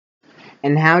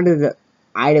And how does it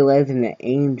idolize an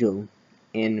angel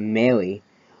in Mary,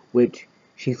 which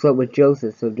she slept with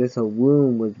Joseph, so just her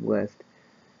womb was blessed?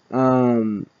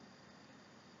 How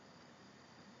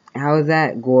is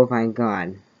that glorifying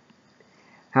God?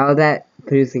 How is that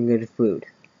producing good fruit?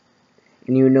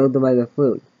 And you know the by the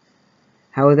fruit.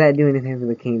 How is that doing anything for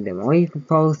the kingdom? All you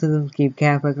Catholicism keep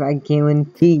Catholics, I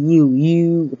guarantee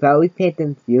you, without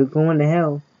repentance, you're going to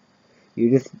hell.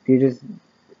 You're just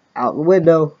out the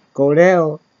window, go to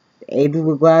hell. The angels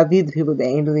will grab you, the people, the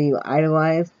angels that you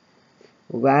idolize,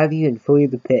 will grab you and throw you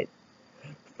in the pit.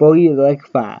 Throw you like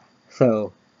fire.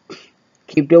 So,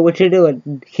 keep doing what you're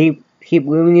doing. Keep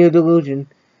living your delusion.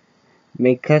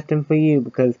 Make custom for you,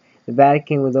 because the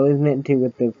Vatican was always meant to,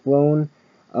 with the throne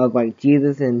of like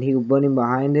Jesus and he was burning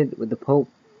behind it with the Pope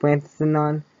Francis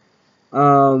on.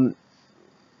 The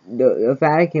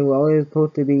Vatican was always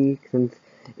supposed to be, since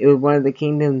it was one of the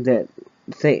kingdoms that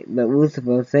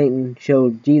Satan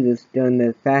showed Jesus during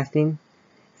the fasting.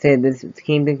 Said this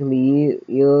kingdom can be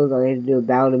yours. All you have to do is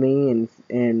bow to me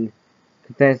and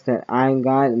confess that I am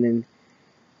God, and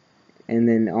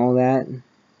then all that.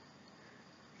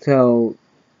 So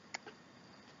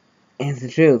it's the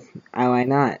truth. I lie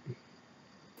not.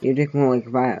 You're just more like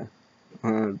fire.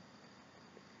 There's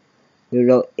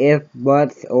no if,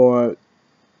 buts, or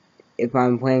if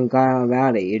I'm playing God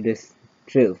about it. You're just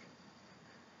truth.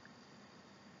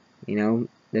 You know,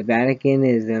 the Vatican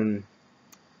is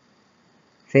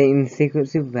Satan's secret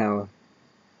superpower.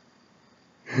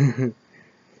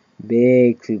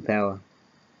 Big superpower.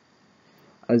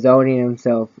 Exalting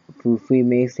himself through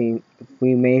Freemasonry,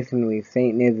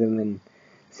 Satanism, and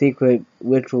secret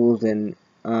rituals and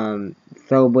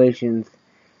celebrations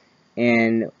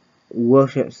and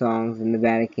worship songs in the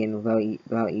Vatican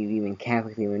without even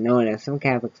Catholics even knowing it. Some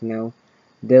Catholics know.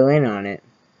 They're in on it.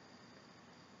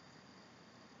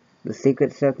 The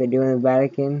secret stuff they do in the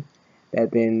Vatican that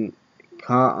been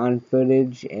caught on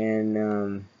footage,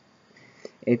 and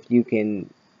if you can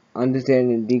understand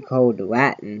and decode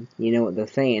Latin, you know what they're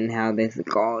saying, how this is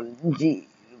called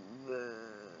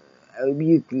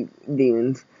rebuke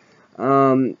demons.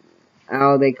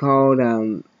 How they called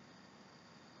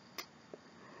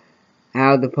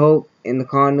how the Pope and the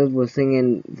Cardinals were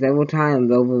singing several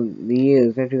times over the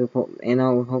years, especially the Pope and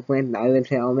all the Pope Francis, I would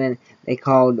say all men, they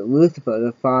called Lucifer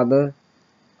the father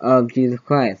of Jesus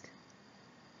Christ.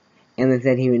 And they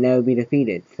said he would never be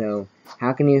defeated. So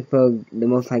how can you throw the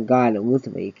Most High God at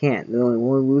Lucifer? You can't. There's only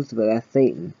one Lucifer, that's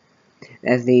Satan.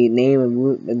 That's the name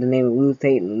of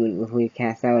Satan when we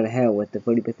cast out of hell with the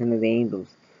 40% of the angels.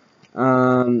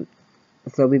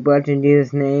 So be blessed in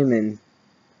Jesus' name, and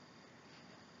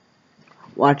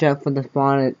watch out for the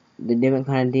spawn, the different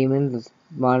kind of demons, the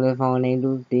spawn of the fallen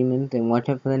angels, demons, and watch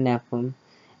out for the Nephilim,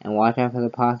 and watch out for the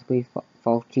possibly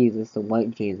false Jesus, the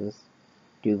white Jesus,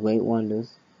 do great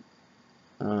wonders.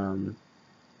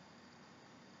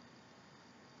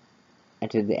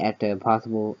 After a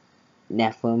possible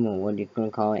Nephilim, or what you're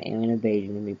going to call it, alien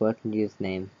invasion, be blessed in Jesus'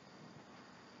 name.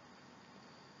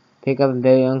 Pick up a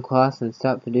very young cross and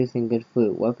start producing good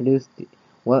fruit. What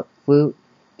fruit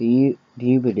do you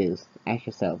produce? Ask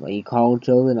yourself. Are you called,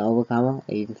 chosen, overcomer? Or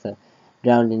are you just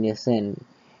drowned in your sin,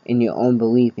 in your own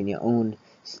belief, in your own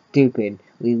stupid,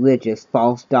 religious,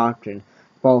 false doctrine,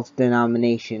 false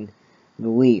denomination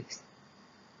beliefs?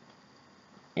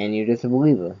 And you're just a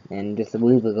believer, and just a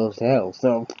believer goes to hell.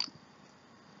 So,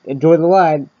 enjoy the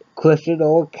ride, Christian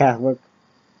or Catholic.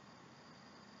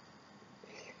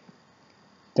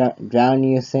 Drown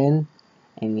in your sin,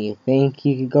 and you think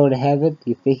you could go to heaven?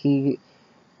 You think you could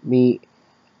be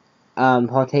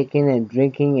partaking and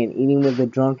drinking and eating with the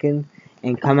drunken,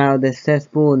 and come out of this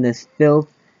cesspool and this filth,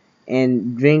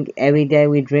 and drink every day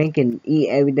we drink, and eat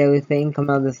every day we think, come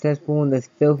out of the cesspool and this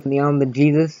filth in the arms of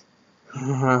Jesus?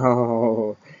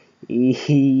 Oh,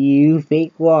 you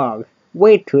think wrong.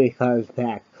 Wait till he comes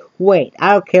back. Wait,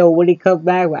 I don't care when he comes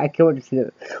back, but I care to see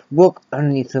the look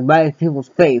underneath somebody's people's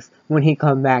face when he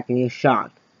comes back and he's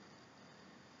shocked.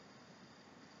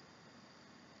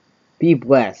 Be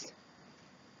blessed.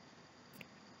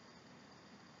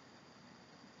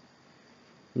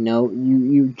 You know,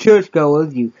 you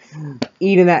churchgoers, you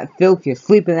eat in that filth, you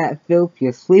sleep in that filth,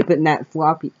 you sleep in that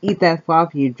slop, you eat that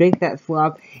slop, you drink that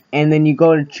slop, and then you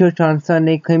go to church on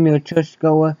Sunday, claim you're a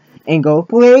churchgoer, and go,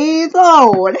 praise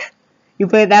Lord! You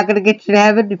think that's gonna get you to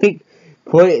heaven? You think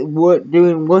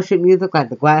doing worship music like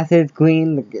the grass is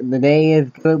green, the day is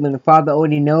good, when the Father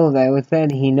already knows, I always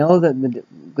said, He knows that the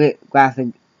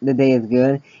day is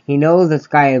good, He knows the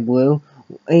sky is blue,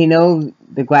 He knows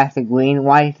the grass is green,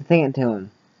 why do you sing it to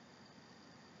Him?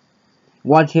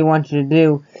 What He wants you to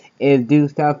do is do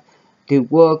stuff, do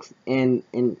works, and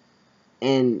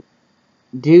and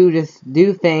do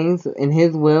things in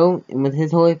His will and with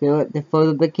His Holy Spirit to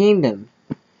further the kingdom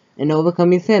and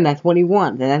overcome your sin. That's what He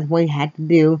wants, and that's what He had to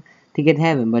do to get to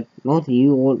heaven. But most of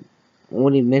you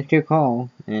already missed your call,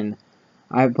 and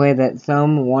I pray that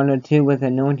some one or two with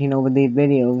anointing over these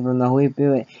videos from the Holy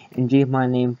Spirit in Jesus'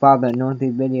 mighty name, Father, anoint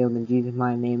these videos in Jesus'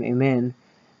 mighty name, amen.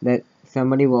 That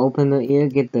somebody will open their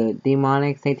ears, get the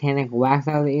demonic, satanic wax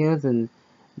out of the ears, and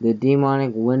the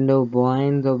demonic window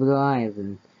blinds over their eyes,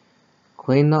 and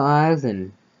clean the eyes,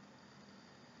 and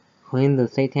clean the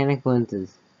satanic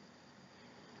lenses.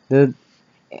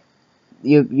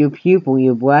 Your pupil,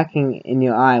 your blacking in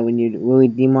your eye when you're really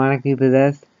demonically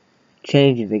possessed,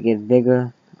 changes. It gets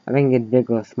bigger. I think it gets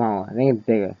bigger or smaller. I think it's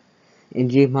bigger. In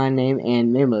Jesus' mighty name,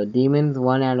 and remember, demons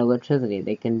run out of electricity.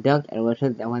 They conduct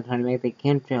electricity. That's why I'm trying to make the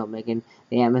chemtrail, making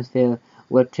the atmosphere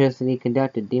electricity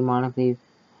conducted, demonically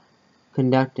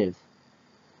conductive.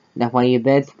 That's why your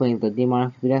bed springs are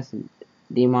demonically possessed,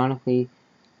 demonically,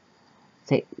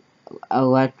 say,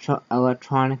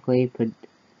 electronically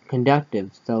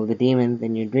conductive, so the demons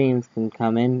in your dreams can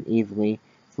come in easily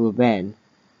through bed,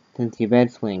 since your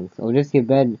bed swings, or just your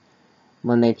bed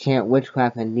when they chant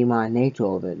witchcraft and demonic nature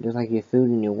over it, just like your food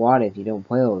and your water if you don't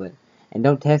play with it. And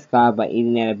don't test God by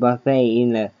eating at a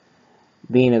buffet,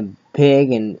 being a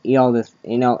pig and eat all this,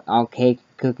 all cake,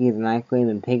 cookies, and ice cream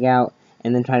and pig out,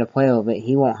 and then try to play with it.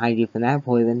 He won't hide you from that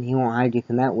poison. He won't hide you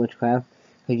from that witchcraft,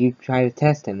 because you try to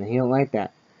test him, and he don't like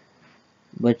that.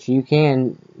 But you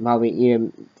can probably eat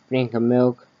a drink of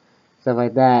milk, stuff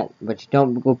like that, but you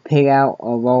don't go pig out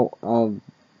or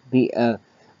be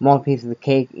more pieces of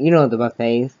cake, the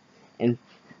buffets, and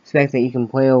expect that you can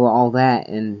play over all that,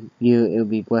 and it'll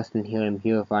be blessed and healed and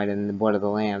purified in the blood of the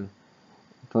Lamb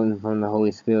from the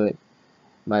Holy Spirit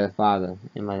by the Father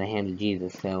and by the hand of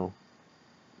Jesus. So,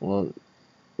 well,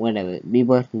 whatever. Be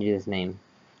blessed in Jesus' name.